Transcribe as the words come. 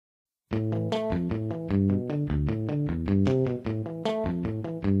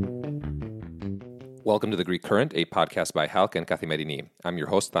Welcome to The Greek Current, a podcast by Halk and Kathimerini. I'm your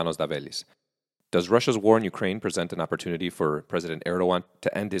host, Thanos Davelis. Does Russia's war in Ukraine present an opportunity for President Erdogan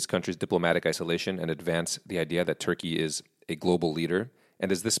to end his country's diplomatic isolation and advance the idea that Turkey is a global leader? And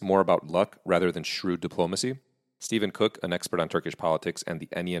is this more about luck rather than shrewd diplomacy? Stephen Cook, an expert on Turkish politics and the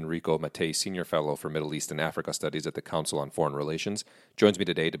Eni Enrico Mattei Senior Fellow for Middle East and Africa Studies at the Council on Foreign Relations, joins me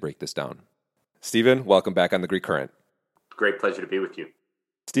today to break this down. Stephen, welcome back on The Greek Current. Great pleasure to be with you.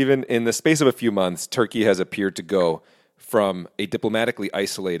 Stephen, in the space of a few months, Turkey has appeared to go from a diplomatically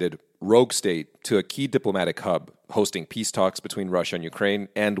isolated rogue state to a key diplomatic hub, hosting peace talks between Russia and Ukraine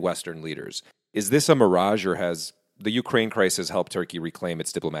and Western leaders. Is this a mirage, or has the Ukraine crisis helped Turkey reclaim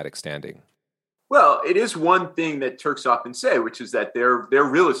its diplomatic standing? Well, it is one thing that Turks often say, which is that their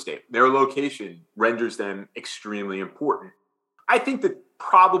real estate, their location, renders them extremely important. I think that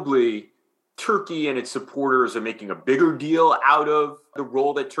probably Turkey and its supporters are making a bigger deal out of the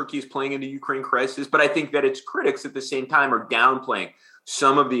role that Turkey is playing in the Ukraine crisis. But I think that its critics at the same time are downplaying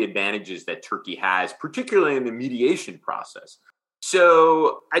some of the advantages that Turkey has, particularly in the mediation process.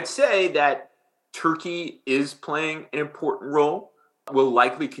 So I'd say that Turkey is playing an important role, will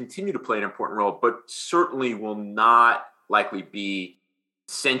likely continue to play an important role, but certainly will not likely be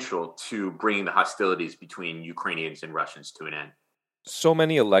central to bringing the hostilities between Ukrainians and Russians to an end. So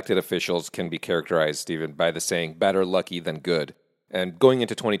many elected officials can be characterized, Stephen, by the saying, better lucky than good. And going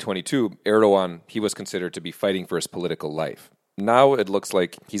into 2022, Erdogan, he was considered to be fighting for his political life. Now it looks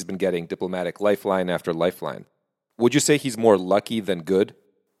like he's been getting diplomatic lifeline after lifeline. Would you say he's more lucky than good?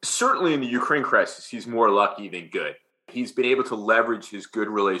 Certainly in the Ukraine crisis, he's more lucky than good. He's been able to leverage his good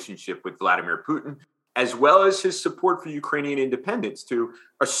relationship with Vladimir Putin, as well as his support for Ukrainian independence, to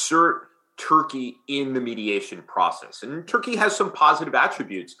assert Turkey in the mediation process. And Turkey has some positive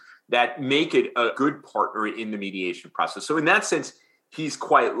attributes that make it a good partner in the mediation process. So in that sense, he's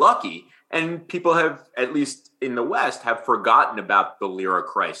quite lucky. And people have, at least in the West, have forgotten about the lira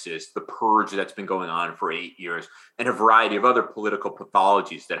crisis, the purge that's been going on for 8 years, and a variety of other political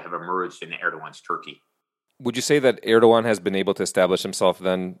pathologies that have emerged in Erdogan's Turkey. Would you say that Erdogan has been able to establish himself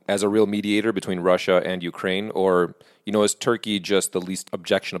then as a real mediator between Russia and Ukraine? Or, is Turkey just the least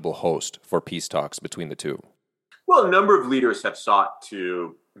objectionable host for peace talks between the two? Well, a number of leaders have sought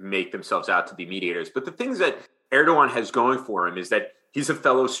to make themselves out to be mediators. But the things that Erdogan has going for him is that he's a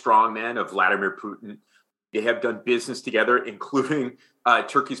fellow strongman of Vladimir Putin. They have done business together, including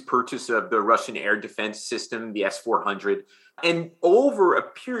Turkey's purchase of the Russian air defense system, the S-400. And over a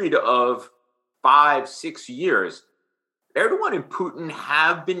period of 5-6 years, Erdogan and Putin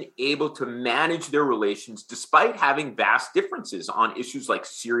have been able to manage their relations despite having vast differences on issues like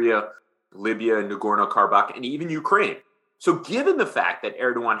Syria, Libya, Nagorno-Karabakh, and even Ukraine. So given the fact that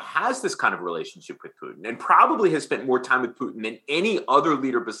Erdogan has this kind of relationship with Putin and probably has spent more time with Putin than any other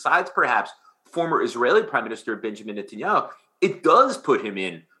leader besides perhaps former Israeli Prime Minister Benjamin Netanyahu, it does put him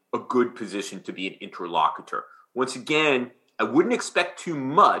in a good position to be an interlocutor. Once again, I wouldn't expect too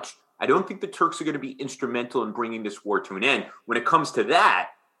much. I don't think the Turks are going to be instrumental in bringing this war to an end. When it comes to that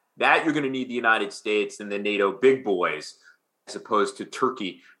you're going to need the United States and the NATO big boys, as opposed to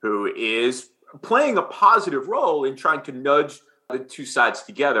Turkey, who is playing a positive role in trying to nudge the two sides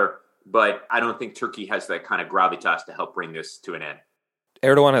together. But I don't think Turkey has that kind of gravitas to help bring this to an end.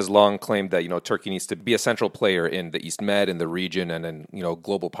 Erdogan has long claimed that, Turkey needs to be a central player in the East Med, in the region, and in,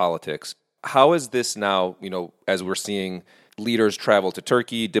 global politics. How is this now, as we're seeing leaders travel to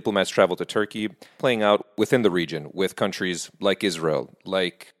Turkey, diplomats travel to Turkey, playing out within the region with countries like Israel,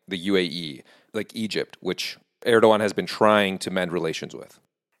 like the UAE, like Egypt, which Erdogan has been trying to mend relations with?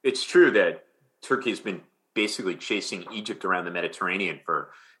 It's true that Turkey has been basically chasing Egypt around the Mediterranean for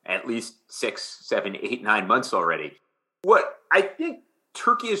at least 6, 7, 8, 9 months already. What I think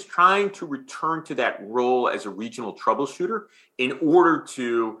Turkey is trying to return to that role as a regional troubleshooter in order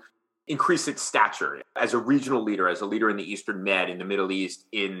to increase its stature as a regional leader, as a leader in the Eastern Med, in the Middle East,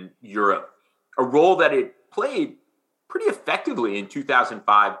 in Europe, a role that it played pretty effectively in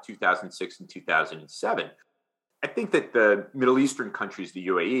 2005, 2006, and 2007. I think that the Middle Eastern countries, the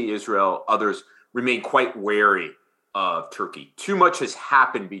UAE, Israel, others, remain quite wary of Turkey. Too much has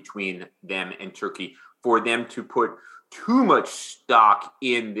happened between them and Turkey for them to put too much stock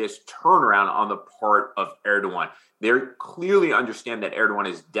in this turnaround on the part of Erdogan. They clearly understand that Erdogan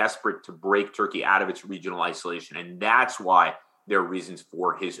is desperate to break Turkey out of its regional isolation, and that's why there are reasons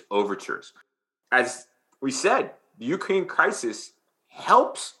for his overtures. As we said, the Ukraine crisis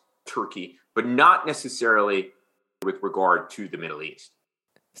helps Turkey, but not necessarily with regard to the Middle East.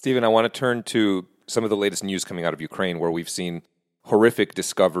 Stephen, I want to turn to some of the latest news coming out of Ukraine, where we've seen horrific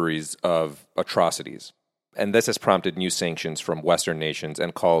discoveries of atrocities. And this has prompted new sanctions from Western nations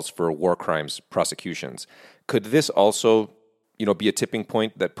and calls for war crimes prosecutions. Could this also, be a tipping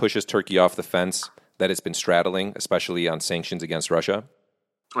point that pushes Turkey off the fence that it's been straddling, especially on sanctions against Russia?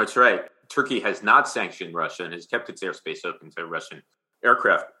 That's right. Turkey has not sanctioned Russia and has kept its airspace open to Russian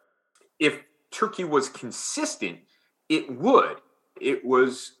aircraft. If Turkey was consistent, it would. It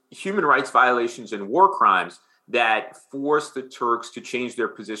was human rights violations and war crimes that forced the Turks to change their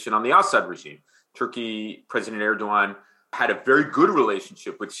position on the Assad regime. Turkey, President Erdogan, had a very good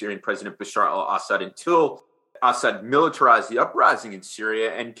relationship with Syrian President Bashar al-Assad until Assad militarized the uprising in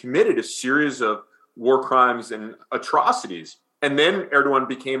Syria and committed a series of war crimes and atrocities. And then Erdogan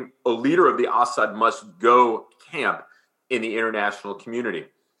became a leader of the Assad must-go camp in the international community.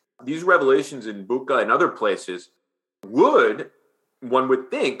 These revelations in Bucha and other places would, one would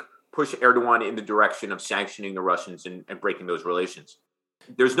think, push Erdogan in the direction of sanctioning the Russians and breaking those relations.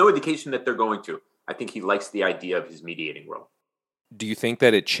 There's no indication that they're going to. I think he likes the idea of his mediating role. Do you think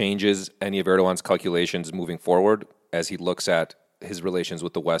that it changes any of Erdogan's calculations moving forward as he looks at his relations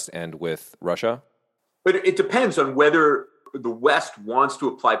with the West and with Russia? But it depends on whether the West wants to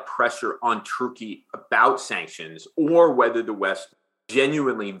apply pressure on Turkey about sanctions or whether the West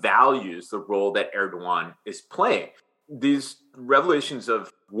genuinely values the role that Erdogan is playing. These revelations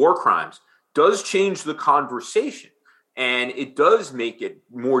of war crimes does change the conversation, and it does make it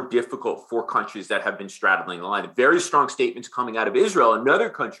more difficult for countries that have been straddling the line. Very strong statements coming out of Israel, another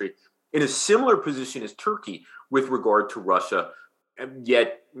country in a similar position as Turkey with regard to Russia, and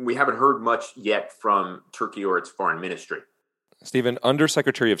yet we haven't heard much yet from Turkey or its foreign ministry. Stephen,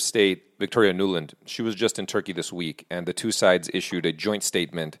 Under-Secretary of State Victoria Nuland, she was just in Turkey this week, and the two sides issued a joint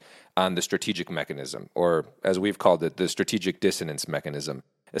statement on the strategic mechanism, or as we've called it, the strategic dissonance mechanism.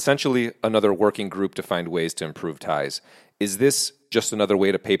 Essentially, another working group to find ways to improve ties. Is this just another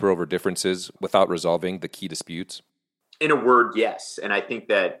way to paper over differences without resolving the key disputes? In a word, yes. And I think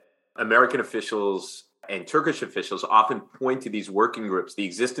that American officials and Turkish officials often point to these working groups, the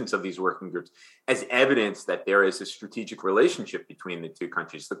existence of these working groups, as evidence that there is a strategic relationship between the two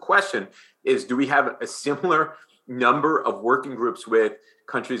countries. The question is, do we have a similar number of working groups with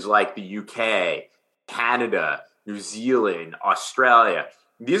countries like the UK, Canada, New Zealand, Australia?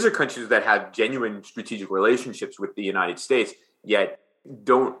 These are countries that have genuine strategic relationships with the United States, yet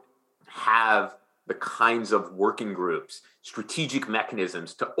don't have the kinds of working groups, strategic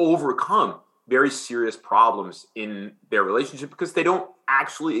mechanisms to overcome very serious problems in their relationship because they don't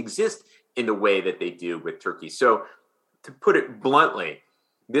actually exist in the way that they do with Turkey. So to put it bluntly,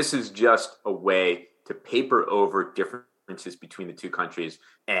 this is just a way to paper over differences between the two countries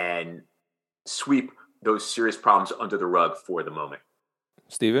and sweep those serious problems under the rug for the moment.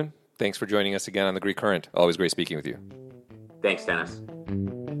 Stephen, thanks for joining us again on The Greek Current. Always great speaking with you. Thanks, Dennis.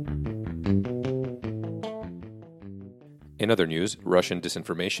 In other news, Russian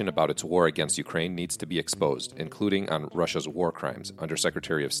disinformation about its war against Ukraine needs to be exposed, including on Russia's war crimes,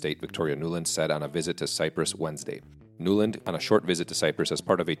 Under-Secretary of State Victoria Nuland said on a visit to Cyprus Wednesday. Nuland, on a short visit to Cyprus as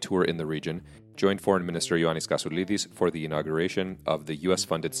part of a tour in the region, joined Foreign Minister Ioannis Kassoulidis for the inauguration of the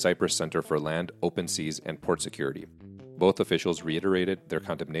U.S.-funded Cyprus Center for Land, Open Seas, and Port Security. Both officials reiterated their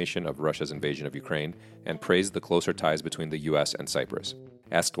condemnation of Russia's invasion of Ukraine and praised the closer ties between the U.S. and Cyprus.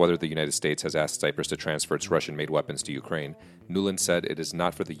 Asked whether the United States has asked Cyprus to transfer its Russian-made weapons to Ukraine, Nuland said it is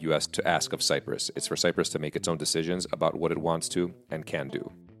not for the U.S. to ask of Cyprus. It's for Cyprus to make its own decisions about what it wants to and can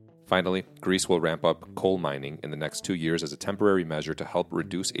do. Finally, Greece will ramp up coal mining in the next 2 years as a temporary measure to help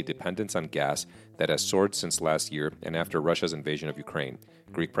reduce a dependence on gas that has soared since last year and after Russia's invasion of Ukraine,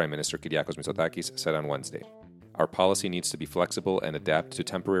 Greek Prime Minister Kyriakos Mitsotakis said on Wednesday. Our policy needs to be flexible and adapt to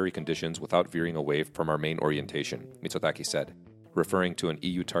temporary conditions without veering away from our main orientation, Mitsotakis said, referring to an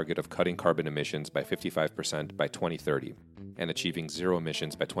EU target of cutting carbon emissions by 55% by 2030 and achieving zero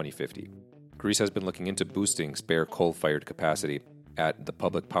emissions by 2050. Greece has been looking into boosting spare coal-fired capacity at the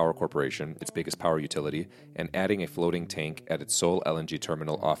Public Power Corporation, its biggest power utility, and adding a floating tank at its sole LNG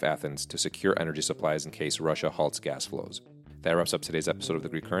terminal off Athens to secure energy supplies in case Russia halts gas flows. That wraps up today's episode of The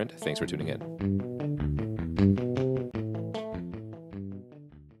Greek Current. Thanks for tuning in.